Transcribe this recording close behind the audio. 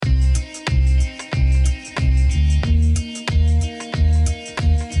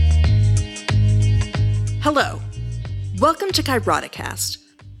Welcome to K007,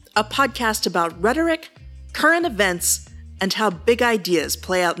 a podcast about rhetoric, current events, and how big ideas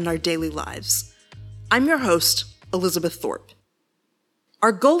play out in our daily lives. I'm your host, Elizabeth Thorpe.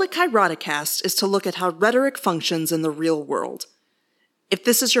 Our goal at K007 is to look at how rhetoric functions in the real world. If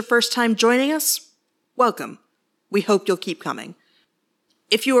this is your first time joining us, welcome. We hope you'll keep coming.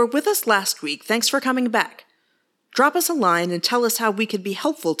 If you were with us last week, thanks for coming back. Drop us a line and tell us how we could be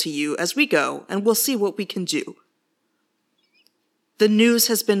helpful to you as we go, and we'll see what we can do. The news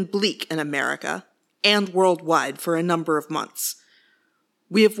has been bleak in America and worldwide for a number of months.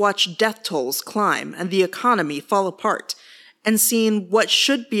 We have watched death tolls climb and the economy fall apart, and seen what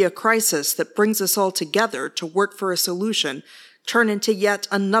should be a crisis that brings us all together to work for a solution turn into yet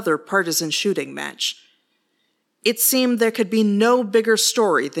another partisan shooting match. It seemed there could be no bigger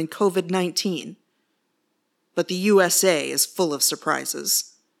story than COVID-19. But the USA is full of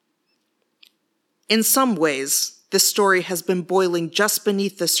surprises. In some ways, this story has been boiling just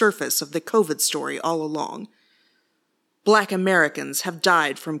beneath the surface of the COVID story all along. Black Americans have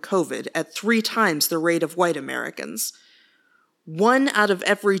died from COVID at 3 times the rate of white Americans. 1 out of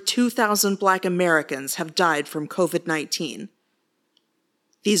every 2,000 Black Americans have died from COVID-19.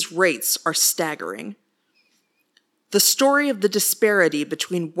 These rates are staggering. The story of the disparity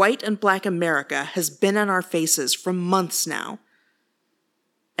between white and Black America has been in our faces for months now.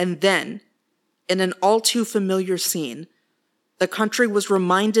 And then, in an all-too-familiar scene, the country was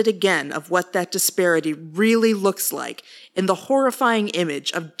reminded again of what that disparity really looks like in the horrifying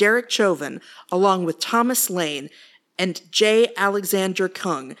image of Derek Chauvin along with Thomas Lane and J. Alexander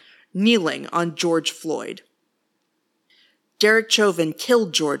Kueng kneeling on George Floyd. Derek Chauvin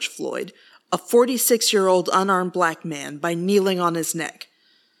killed George Floyd, a 46-year-old unarmed Black man, by kneeling on his neck.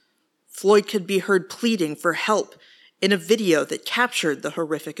 Floyd could be heard pleading for help in a video that captured the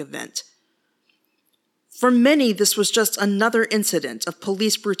horrific event. For many, this was just another incident of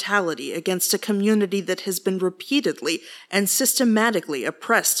police brutality against a community that has been repeatedly and systematically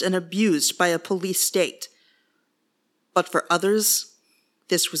oppressed and abused by a police state. But for others,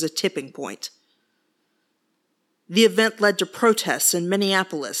 this was a tipping point. The event led to protests in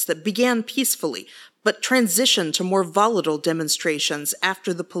Minneapolis that began peacefully, but transitioned to more volatile demonstrations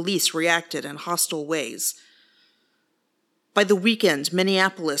after the police reacted in hostile ways. By the weekend,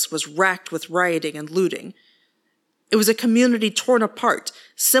 Minneapolis was racked with rioting and looting. It was a community torn apart,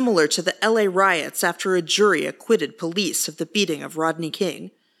 similar to the LA riots after a jury acquitted police of the beating of Rodney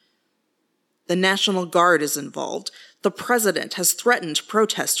King. The National Guard is involved. The president has threatened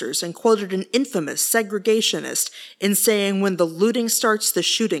protesters and quoted an infamous segregationist in saying, "When the looting starts, the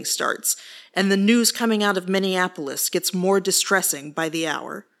shooting starts," and the news coming out of Minneapolis gets more distressing by the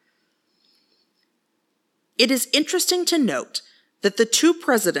hour. It is interesting to note that the 2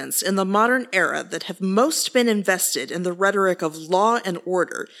 presidents in the modern era that have most been invested in the rhetoric of law and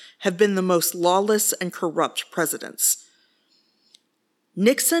order have been the most lawless and corrupt presidents.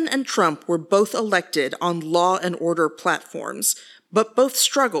 Nixon and Trump were both elected on law and order platforms, but both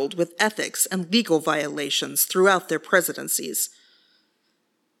struggled with ethics and legal violations throughout their presidencies.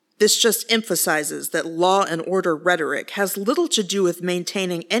 This just emphasizes that law and order rhetoric has little to do with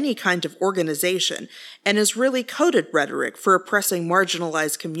maintaining any kind of organization and is really coded rhetoric for oppressing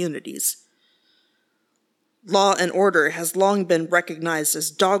marginalized communities. Law and order has long been recognized as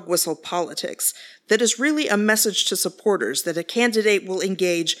dog whistle politics that is really a message to supporters that a candidate will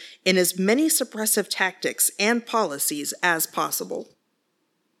engage in as many suppressive tactics and policies as possible.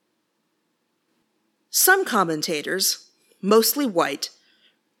 Some commentators, mostly white,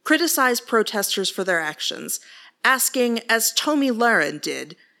 criticize protesters for their actions, asking, as Tomi Lahren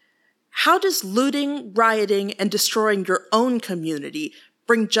did, how does looting, rioting, and destroying your own community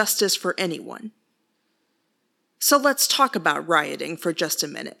bring justice for anyone? So let's talk about rioting for just a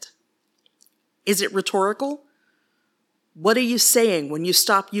minute. Is it rhetorical? What are you saying when you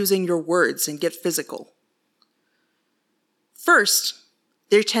stop using your words and get physical? First,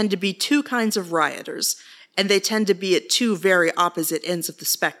 there tend to be 2 kinds of rioters, and they tend to be at 2 very opposite ends of the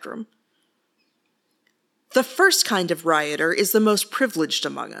spectrum. The first kind of rioter is the most privileged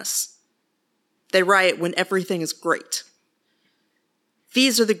among us. They riot when everything is great.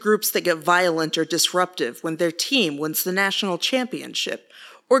 These are the groups that get violent or disruptive when their team wins the national championship,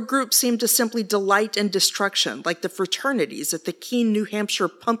 or groups seem to simply delight in destruction, like the fraternities at the Keene, New Hampshire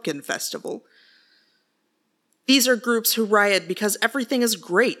Pumpkin Festival. These are groups who riot because everything is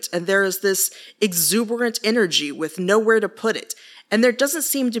great, and there is this exuberant energy with nowhere to put it, and there doesn't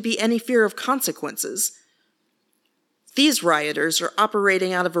seem to be any fear of consequences. These rioters are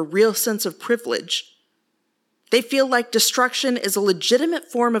operating out of a real sense of privilege. They feel like destruction is a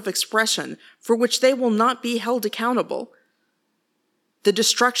legitimate form of expression for which they will not be held accountable. The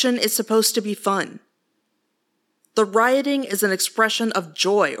destruction is supposed to be fun. The rioting is an expression of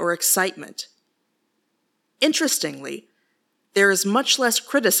joy or excitement. Interestingly, there is much less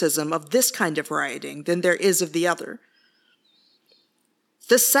criticism of this kind of rioting than there is of the other.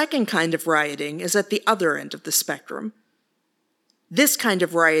 The second kind of rioting is at the other end of the spectrum. This kind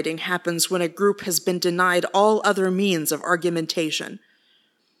of rioting happens when a group has been denied all other means of argumentation.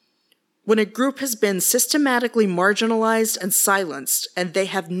 When a group has been systematically marginalized and silenced, and they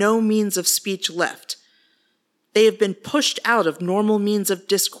have no means of speech left. They have been pushed out of normal means of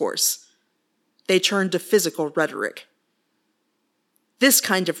discourse. They turn to physical rhetoric. This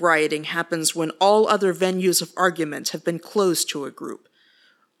kind of rioting happens when all other venues of argument have been closed to a group,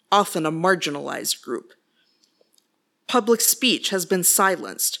 often a marginalized group. Public speech has been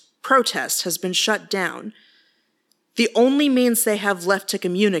silenced. Protest has been shut down. The only means they have left to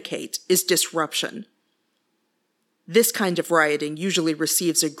communicate is disruption. This kind of rioting usually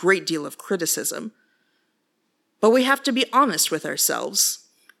receives a great deal of criticism. But we have to be honest with ourselves.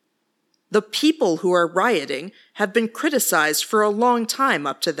 The people who are rioting have been criticized for a long time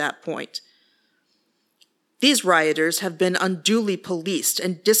up to that point. These rioters have been unduly policed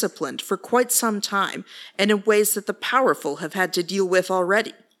and disciplined for quite some time, and in ways that the powerful have had to deal with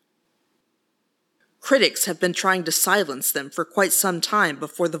already. Critics have been trying to silence them for quite some time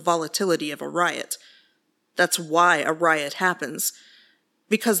before the volatility of a riot. That's why a riot happens,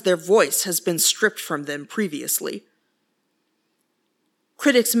 because their voice has been stripped from them previously.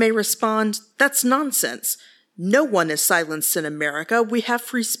 Critics may respond, "That's nonsense. No one is silenced in America. We have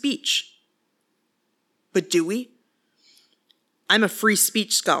free speech." But do we? I'm a free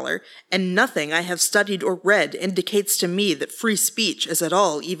speech scholar, and nothing I have studied or read indicates to me that free speech is at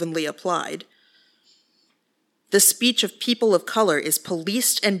all evenly applied. The speech of people of color is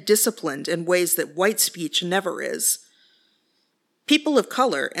policed and disciplined in ways that white speech never is. People of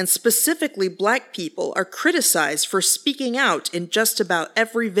color, and specifically Black people, are criticized for speaking out in just about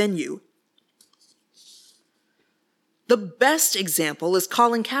every venue. The best example is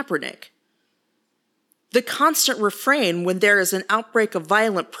Colin Kaepernick. The constant refrain when there is an outbreak of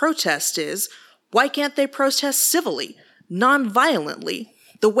violent protest is, why can't they protest civilly, non-violently,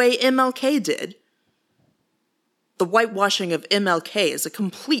 the way MLK did? The whitewashing of MLK is a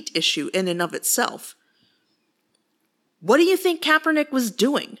complete issue in and of itself. What do you think Kaepernick was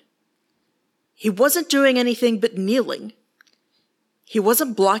doing? He wasn't doing anything but kneeling. He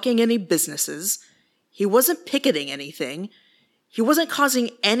wasn't blocking any businesses. He wasn't picketing anything. He wasn't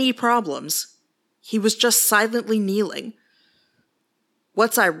causing any problems. He was just silently kneeling.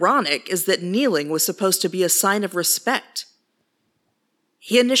 What's ironic is that kneeling was supposed to be a sign of respect.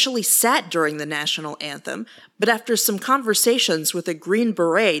 He initially sat during the national anthem, but after some conversations with a Green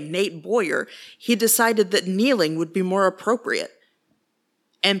Beret, Nate Boyer, he decided that kneeling would be more appropriate.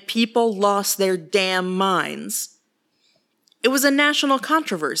 And people lost their damn minds. It was a national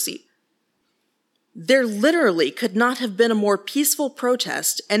controversy. There literally could not have been a more peaceful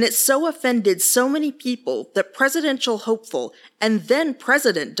protest, and it so offended so many people that presidential hopeful and then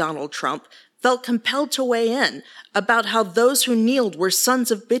President Donald Trump felt compelled to weigh in about how those who kneeled were sons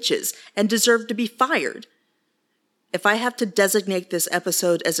of bitches and deserved to be fired. If I have to designate this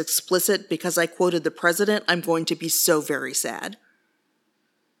episode as explicit because I quoted the president, I'm going to be so very sad.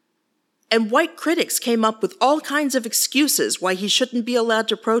 And white critics came up with all kinds of excuses why he shouldn't be allowed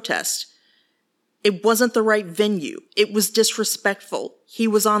to protest. It wasn't the right venue. It was disrespectful. He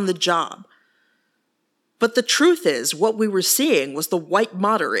was on the job. But the truth is, what we were seeing was the white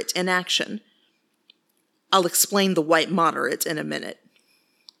moderate in action. I'll explain the white moderate in a minute.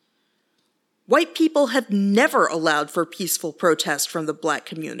 White people have never allowed for peaceful protest from the Black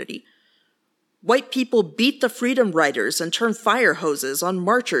community. White people beat the freedom riders and turned fire hoses on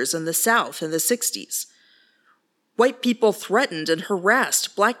marchers in the South in the 60s. White people threatened and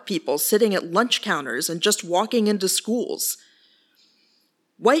harassed Black people sitting at lunch counters and just walking into schools.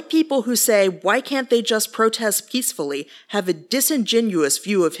 White people who say, why can't they just protest peacefully, have a disingenuous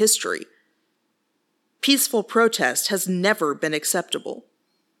view of history. Peaceful protest has never been acceptable.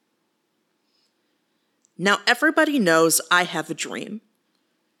 Now everybody knows I have a dream.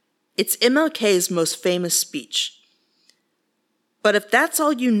 It's MLK's most famous speech. But if that's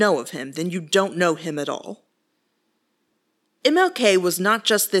all you know of him, then you don't know him at all. MLK was not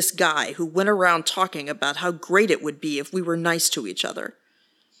just this guy who went around talking about how great it would be if we were nice to each other.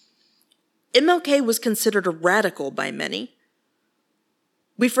 MLK was considered a radical by many.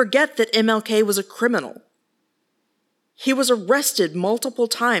 We forget that MLK was a criminal. He was arrested multiple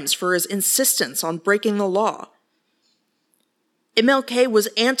times for his insistence on breaking the law. MLK was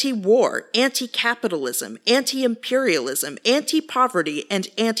anti-war, anti-capitalism, anti-imperialism, anti-poverty, and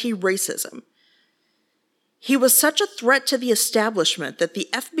anti-racism. He was such a threat to the establishment that the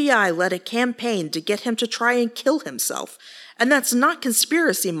FBI led a campaign to get him to try and kill himself. And that's not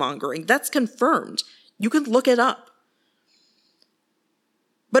conspiracy mongering, that's confirmed. You can look it up.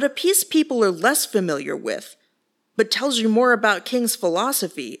 But a piece people are less familiar with, but tells you more about King's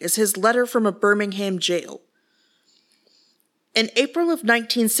philosophy, is his letter from a Birmingham jail. In April of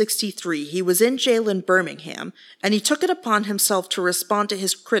 1963, he was in jail in Birmingham, and he took it upon himself to respond to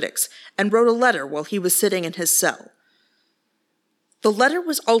his critics and wrote a letter while he was sitting in his cell. The letter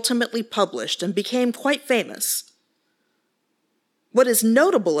was ultimately published and became quite famous. What is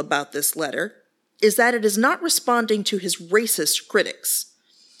notable about this letter is that it is not responding to his racist critics.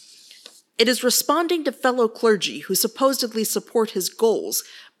 It is responding to fellow clergy who supposedly support his goals,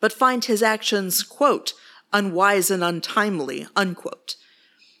 but find his actions, quote, unwise and untimely, unquote.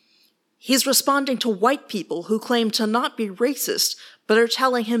 He's responding to white people who claim to not be racist, but are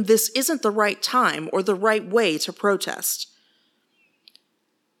telling him this isn't the right time or the right way to protest.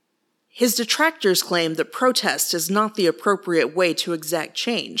 His detractors claim that protest is not the appropriate way to exact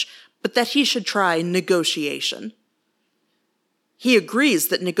change, but that he should try negotiation. He agrees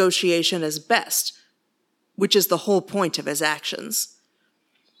that negotiation is best, which is the whole point of his actions.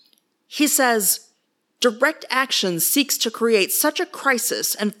 He says, direct action seeks to create such a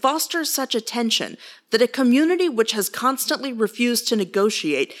crisis and foster such a tension that a community which has constantly refused to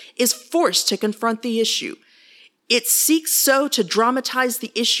negotiate is forced to confront the issue. It seeks so to dramatize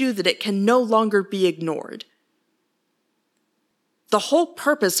the issue that it can no longer be ignored. The whole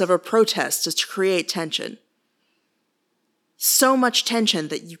purpose of a protest is to create tension. So much tension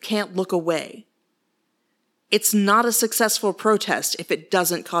that you can't look away. It's not a successful protest if it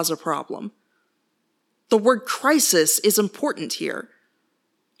doesn't cause a problem. The word crisis is important here.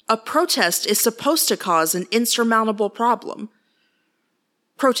 A protest is supposed to cause an insurmountable problem.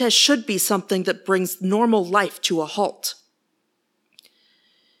 Protest should be something that brings normal life to a halt.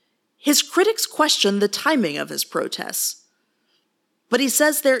 His critics question the timing of his protests, but he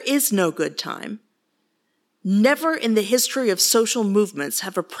says there is no good time. Never in the history of social movements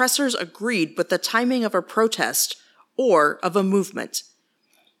have oppressors agreed with the timing of a protest or of a movement.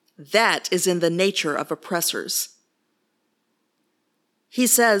 That is in the nature of oppressors. He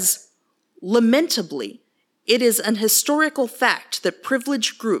says, lamentably, it is an historical fact that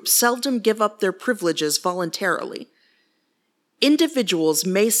privileged groups seldom give up their privileges voluntarily. Individuals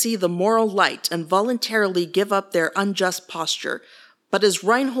may see the moral light and voluntarily give up their unjust posture, but as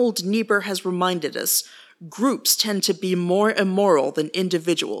Reinhold Niebuhr has reminded us, groups tend to be more immoral than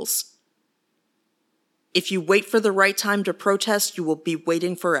individuals. If you wait for the right time to protest, you will be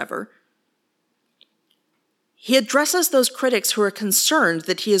waiting forever. He addresses those critics who are concerned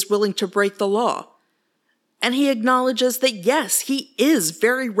that he is willing to break the law. And he acknowledges that yes, he is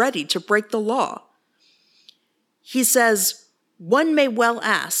very ready to break the law. He says, one may well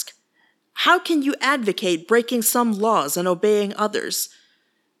ask, how can you advocate breaking some laws and obeying others?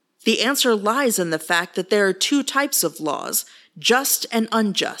 The answer lies in the fact that there are two types of laws, just and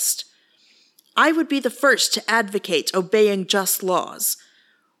unjust. I would be the first to advocate obeying just laws.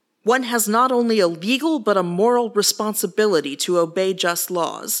 One has not only a legal but a moral responsibility to obey just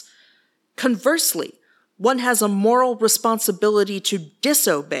laws. Conversely, one has a moral responsibility to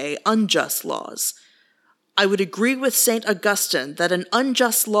disobey unjust laws. I would agree with St. Augustine that an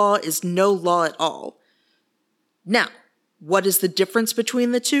unjust law is no law at all. Now, what is the difference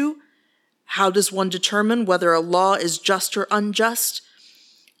between the two? How does one determine whether a law is just or unjust?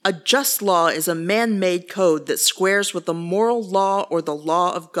 A just law is a man-made code that squares with the moral law or the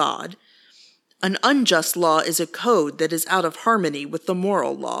law of God. An unjust law is a code that is out of harmony with the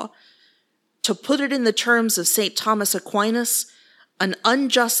moral law. To put it in the terms of St. Thomas Aquinas, an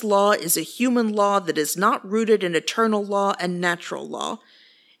unjust law is a human law that is not rooted in eternal law and natural law.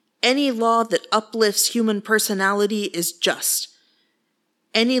 Any law that uplifts human personality is just.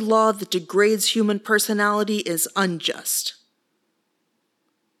 Any law that degrades human personality is unjust.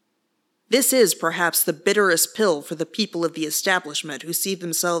 This is perhaps the bitterest pill for the people of the establishment who see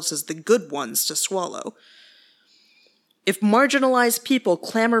themselves as the good ones to swallow. If marginalized people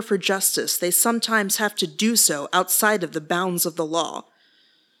clamor for justice, they sometimes have to do so outside of the bounds of the law.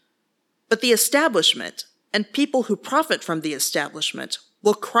 But the establishment, and people who profit from the establishment,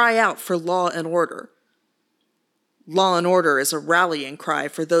 will cry out for law and order. Law and order is a rallying cry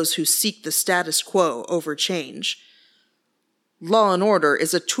for those who seek the status quo over change. Law and order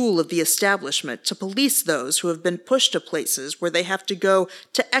is a tool of the establishment to police those who have been pushed to places where they have to go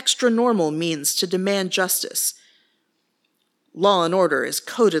to extra-normal means to demand justice. Law and order is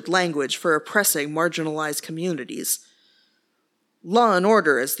coded language for oppressing marginalized communities. Law and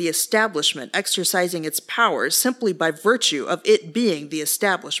order is the establishment exercising its powers simply by virtue of it being the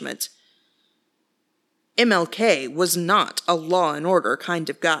establishment. MLK was not a law and order kind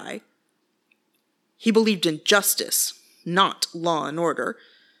of guy. He believed in justice, not law and order.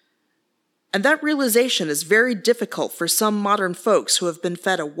 And that realization is very difficult for some modern folks who have been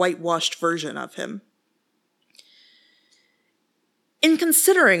fed a whitewashed version of him. In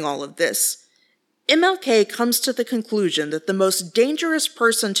considering all of this, MLK comes to the conclusion that the most dangerous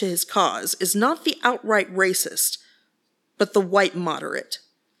person to his cause is not the outright racist, but the white moderate.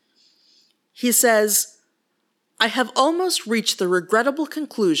 He says, "I have almost reached the regrettable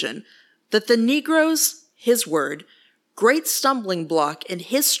conclusion that the Negro's, his word, great stumbling block in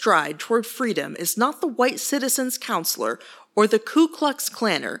his stride toward freedom is not the white citizen's counselor or the Ku Klux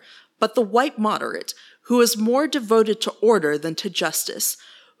Klanner, but the white moderate, who is more devoted to order than to justice,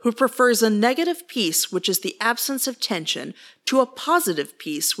 who prefers a negative peace, which is the absence of tension, to a positive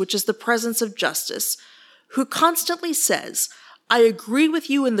peace, which is the presence of justice, who constantly says, 'I agree with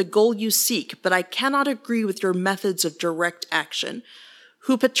you in the goal you seek, but I cannot agree with your methods of direct action,'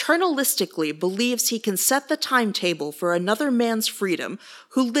 who paternalistically believes he can set the timetable for another man's freedom,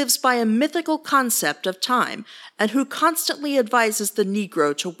 who lives by a mythical concept of time, and who constantly advises the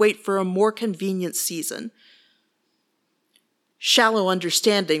Negro to wait for a more convenient season. Shallow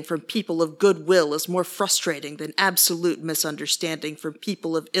understanding from people of good will is more frustrating than absolute misunderstanding from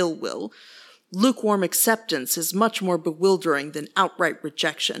people of ill will. Lukewarm acceptance is much more bewildering than outright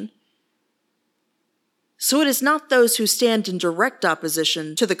rejection. So it is not those who stand in direct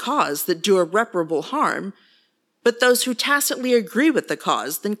opposition to the cause that do irreparable harm, but those who tacitly agree with the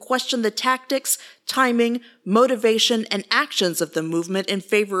cause, then question the tactics, timing, motivation, and actions of the movement in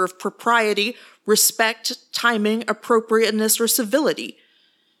favor of propriety, respect, timing, appropriateness, or civility.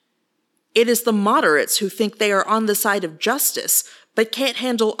 It is the moderates who think they are on the side of justice, but can't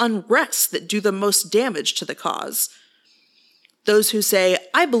handle unrest that do the most damage to the cause. Those who say,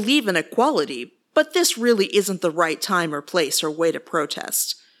 'I believe in equality, but this really isn't the right time or place or way to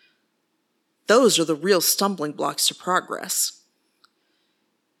protest.' Those are the real stumbling blocks to progress.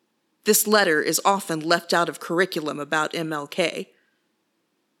 This letter is often left out of curriculum about MLK.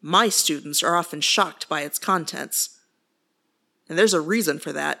 My students are often shocked by its contents. And there's a reason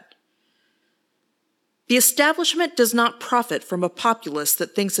for that. The establishment does not profit from a populace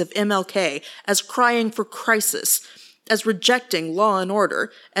that thinks of MLK as crying for crisis, as rejecting law and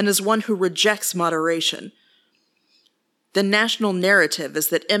order, and as one who rejects moderation. The national narrative is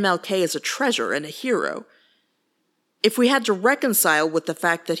that MLK is a treasure and a hero. If we had to reconcile with the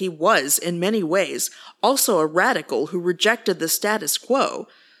fact that he was, in many ways, also a radical who rejected the status quo,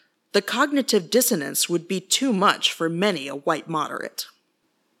 the cognitive dissonance would be too much for many a white moderate.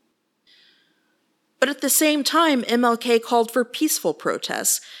 But at the same time, MLK called for peaceful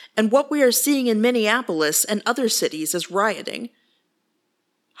protests, and what we are seeing in Minneapolis and other cities is rioting.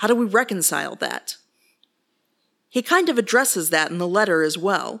 How do we reconcile that? He kind of addresses that in the letter as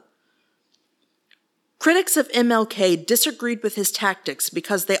well. Critics of MLK disagreed with his tactics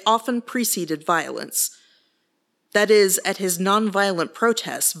because they often preceded violence. That is, at his nonviolent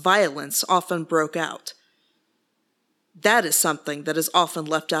protests, violence often broke out. That is something that is often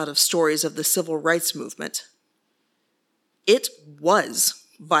left out of stories of the civil rights movement. It was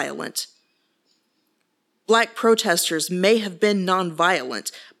violent. Black protesters may have been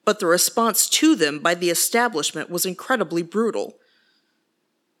nonviolent, but the response to them by the establishment was incredibly brutal.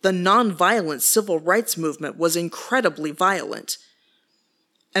 The nonviolent civil rights movement was incredibly violent.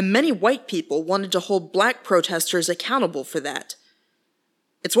 And many white people wanted to hold black protesters accountable for that.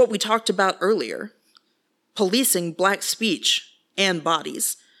 It's what we talked about earlier. Policing black speech and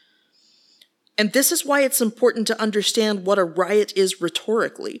bodies. And this is why it's important to understand what a riot is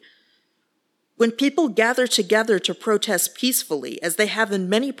rhetorically. When people gather together to protest peacefully, as they have in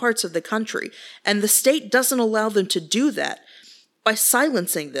many parts of the country, and the state doesn't allow them to do that, by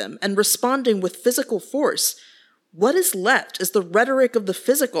silencing them and responding with physical force, what is left is the rhetoric of the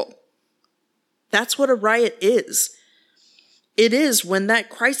physical. That's what a riot is. It is when that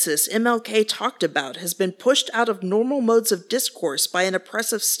crisis MLK talked about has been pushed out of normal modes of discourse by an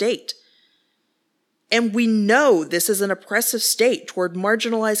oppressive state. And we know this is an oppressive state toward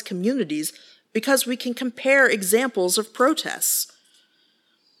marginalized communities because we can compare examples of protests.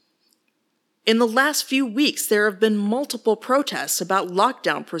 In the last few weeks, there have been multiple protests about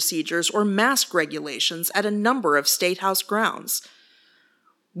lockdown procedures or mask regulations at a number of State House grounds.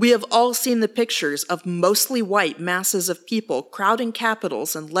 We have all seen the pictures of mostly white masses of people crowding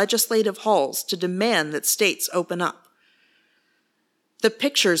capitals and legislative halls to demand that states open up. The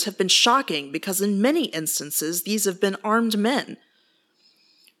pictures have been shocking because in many instances these have been armed men.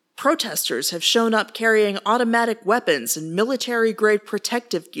 Protesters have shown up carrying automatic weapons and military-grade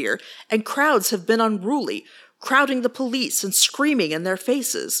protective gear, and crowds have been unruly, crowding the police and screaming in their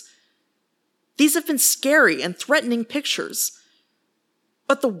faces. These have been scary and threatening pictures.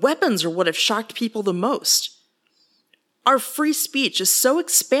 But the weapons are what have shocked people the most. Our free speech is so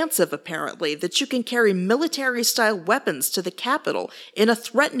expansive, apparently, that you can carry military-style weapons to the Capitol in a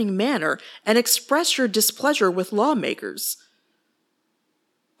threatening manner and express your displeasure with lawmakers.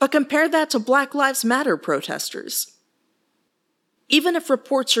 But compare that to Black Lives Matter protesters. Even if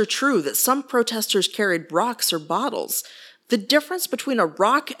reports are true that some protesters carried rocks or bottles, the difference between a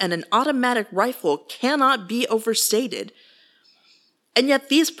rock and an automatic rifle cannot be overstated. And yet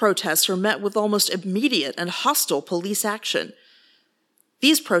these protests are met with almost immediate and hostile police action.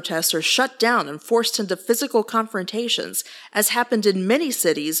 These protests are shut down and forced into physical confrontations, as happened in many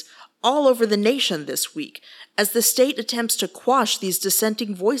cities all over the nation this week, as the state attempts to quash these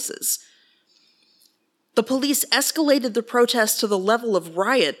dissenting voices. The police escalated the protests to the level of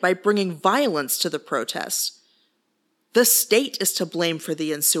riot by bringing violence to the protests. The state is to blame for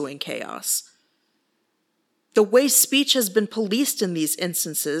the ensuing chaos. The way speech has been policed in these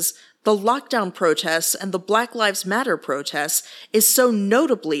instances, the lockdown protests and the Black Lives Matter protests, is so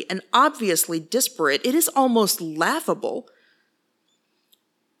notably and obviously disparate, it is almost laughable.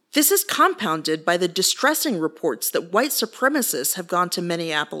 This is compounded by the distressing reports that white supremacists have gone to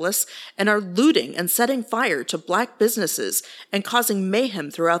Minneapolis and are looting and setting fire to black businesses and causing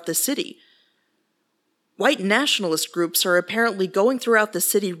mayhem throughout the city. White nationalist groups are apparently going throughout the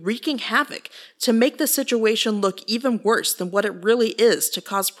city wreaking havoc to make the situation look even worse than what it really is, to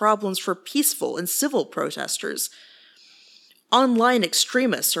cause problems for peaceful and civil protesters. Online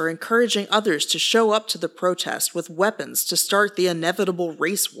extremists are encouraging others to show up to the protest with weapons to start the inevitable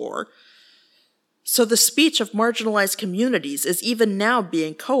race war. So the speech of marginalized communities is even now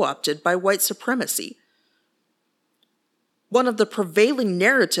being co-opted by white supremacy. One of the prevailing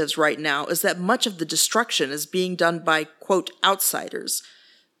narratives right now is that much of the destruction is being done by, quote, outsiders.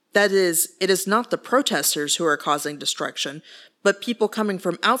 That is, it is not the protesters who are causing destruction, but people coming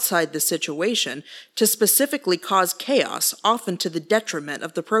from outside the situation to specifically cause chaos, often to the detriment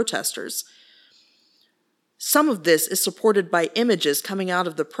of the protesters. Some of this is supported by images coming out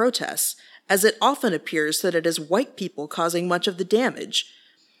of the protests, as it often appears that it is white people causing much of the damage.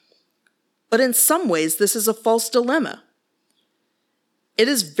 But in some ways, this is a false dilemma. It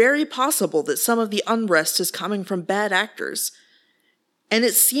is very possible that some of the unrest is coming from bad actors, and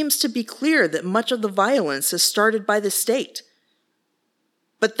it seems to be clear that much of the violence is started by the state.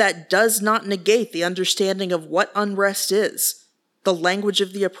 But that does not negate the understanding of what unrest is, the language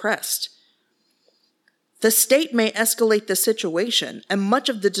of the oppressed. The state may escalate the situation, and much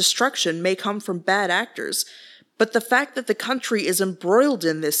of the destruction may come from bad actors, but the fact that the country is embroiled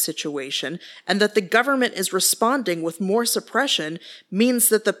in this situation and that the government is responding with more suppression means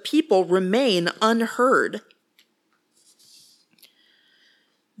that the people remain unheard.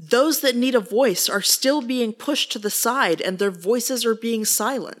 Those that need a voice are still being pushed to the side and their voices are being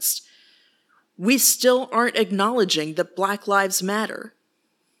silenced. We still aren't acknowledging that Black Lives Matter.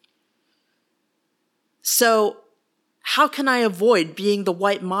 So, how can I avoid being the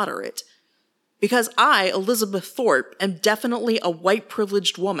white moderate? Because I, Elizabeth Thorpe, am definitely a white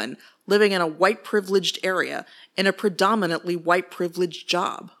privileged woman living in a white privileged area in a predominantly white privileged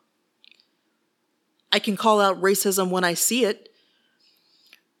job. I can call out racism when I see it,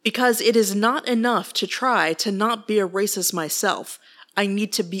 because it is not enough to try to not be a racist myself. I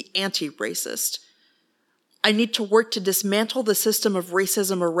need to be anti-racist. I need to work to dismantle the system of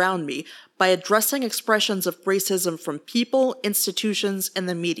racism around me by addressing expressions of racism from people, institutions, and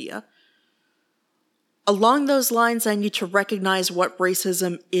the media. Along those lines, I need to recognize what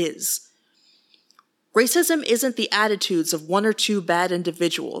racism is. Racism isn't the attitudes of one or two bad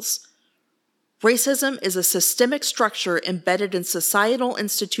individuals. Racism is a systemic structure embedded in societal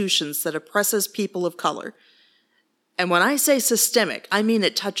institutions that oppresses people of color. And when I say systemic, I mean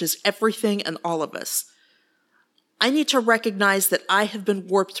it touches everything and all of us. I need to recognize that I have been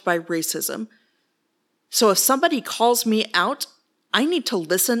warped by racism. So if somebody calls me out, I need to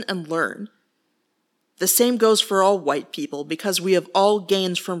listen and learn. The same goes for all white people, because we have all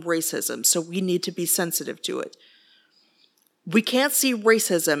gained from racism, so we need to be sensitive to it. We can't see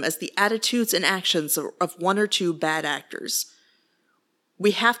racism as the attitudes and actions of one or two bad actors.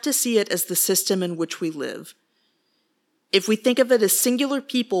 We have to see it as the system in which we live. If we think of it as singular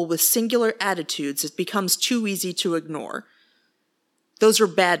people with singular attitudes, it becomes too easy to ignore. Those are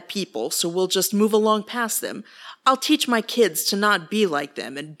bad people, so we'll just move along past them. I'll teach my kids to not be like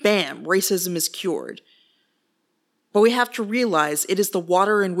them, and bam, racism is cured. But we have to realize it is the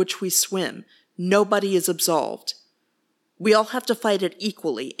water in which we swim. Nobody is absolved. We all have to fight it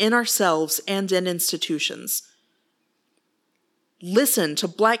equally, in ourselves and in institutions. Listen to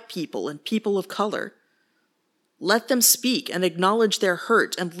Black people and people of color. Let them speak and acknowledge their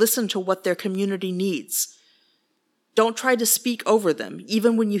hurt and listen to what their community needs. Don't try to speak over them,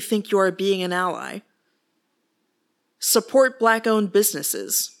 even when you think you are being an ally. Support Black-owned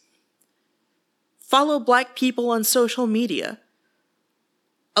businesses. Follow Black people on social media.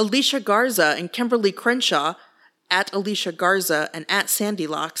 Alicia Garza and Kimberly Crenshaw, at Alicia Garza and at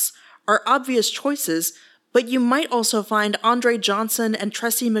Sandylocks, are obvious choices, but you might also find Andre Johnson and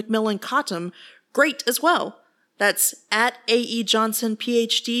Tressie McMillan Cottom great as well. That's at A.E. Johnson,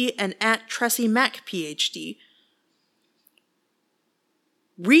 Ph.D. and at Tressie Mack, Ph.D.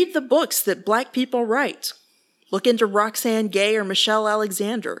 Read the books that Black people write. Look into Roxane Gay or Michelle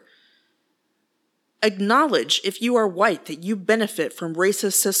Alexander. Acknowledge, if you are white, that you benefit from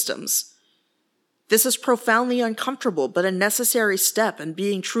racist systems. This is profoundly uncomfortable, but a necessary step in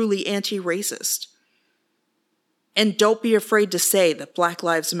being truly anti-racist. And don't be afraid to say that Black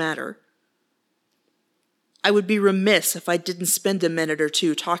Lives Matter. I would be remiss if I didn't spend a minute or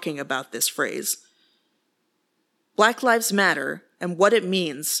two talking about this phrase. Black Lives Matter, and what it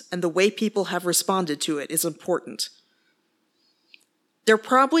means, and the way people have responded to it is important. There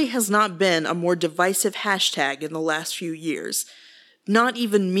probably has not been a more divisive hashtag in the last few years. Not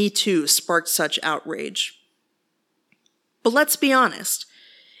even Me Too sparked such outrage. But let's be honest.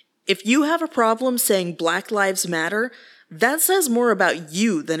 If you have a problem saying Black Lives Matter, that says more about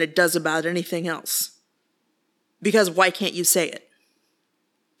you than it does about anything else. Because why can't you say it?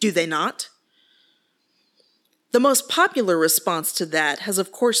 Do they not? The most popular response to that has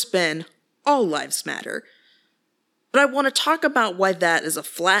of course been, all lives matter. But I want to talk about why that is a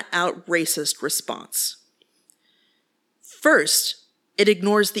flat-out racist response. First, it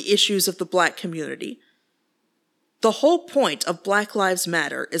ignores the issues of the Black community. The whole point of Black Lives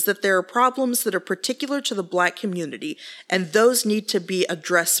Matter is that there are problems that are particular to the Black community, and those need to be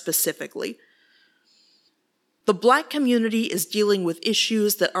addressed specifically. The Black community is dealing with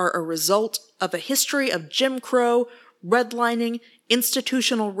issues that are a result of a history of Jim Crow, redlining,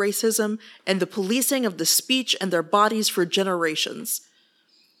 institutional racism, and the policing of the speech and their bodies for generations.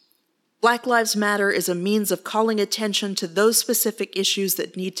 Black Lives Matter is a means of calling attention to those specific issues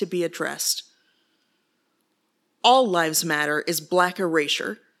that need to be addressed. All Lives Matter is Black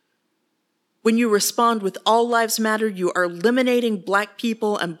erasure. When you respond with All Lives Matter, you are eliminating Black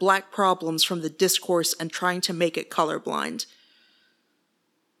people and Black problems from the discourse and trying to make it colorblind.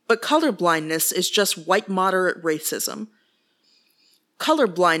 But colorblindness is just white moderate racism.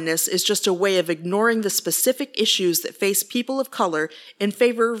 Colorblindness is just a way of ignoring the specific issues that face people of color in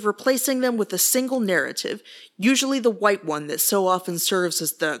favor of replacing them with a single narrative, usually the white one that so often serves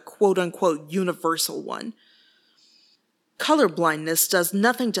as the quote-unquote universal one. Colorblindness does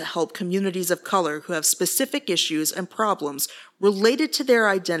nothing to help communities of color who have specific issues and problems related to their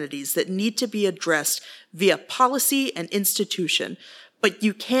identities that need to be addressed via policy and institution, but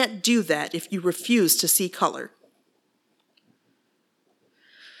you can't do that if you refuse to see color.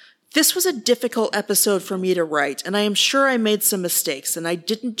 This was a difficult episode for me to write, and I am sure I made some mistakes, and I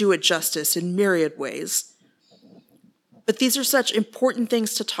didn't do it justice in myriad ways. But these are such important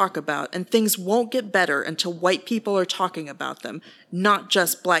things to talk about, and things won't get better until white people are talking about them, not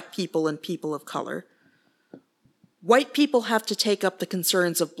just Black people and people of color. White people have to take up the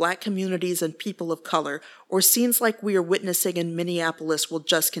concerns of Black communities and people of color, or scenes like we are witnessing in Minneapolis will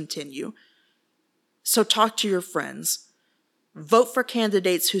just continue. So talk to your friends. Vote for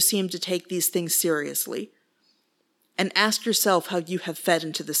candidates who seem to take these things seriously. And ask yourself how you have fed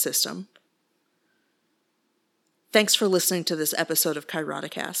into the system. Thanks for listening to this episode of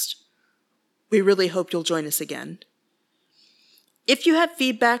K007. We really hope you'll join us again. If you have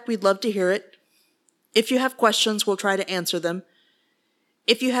feedback, we'd love to hear it. If you have questions, we'll try to answer them.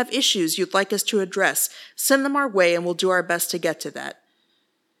 If you have issues you'd like us to address, send them our way and we'll do our best to get to that.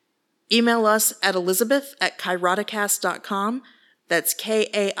 Email us at elizabeth@k007.com. That's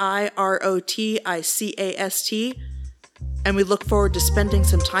KAIROTICAST. And we look forward to spending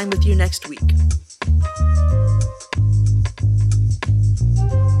some time with you next week.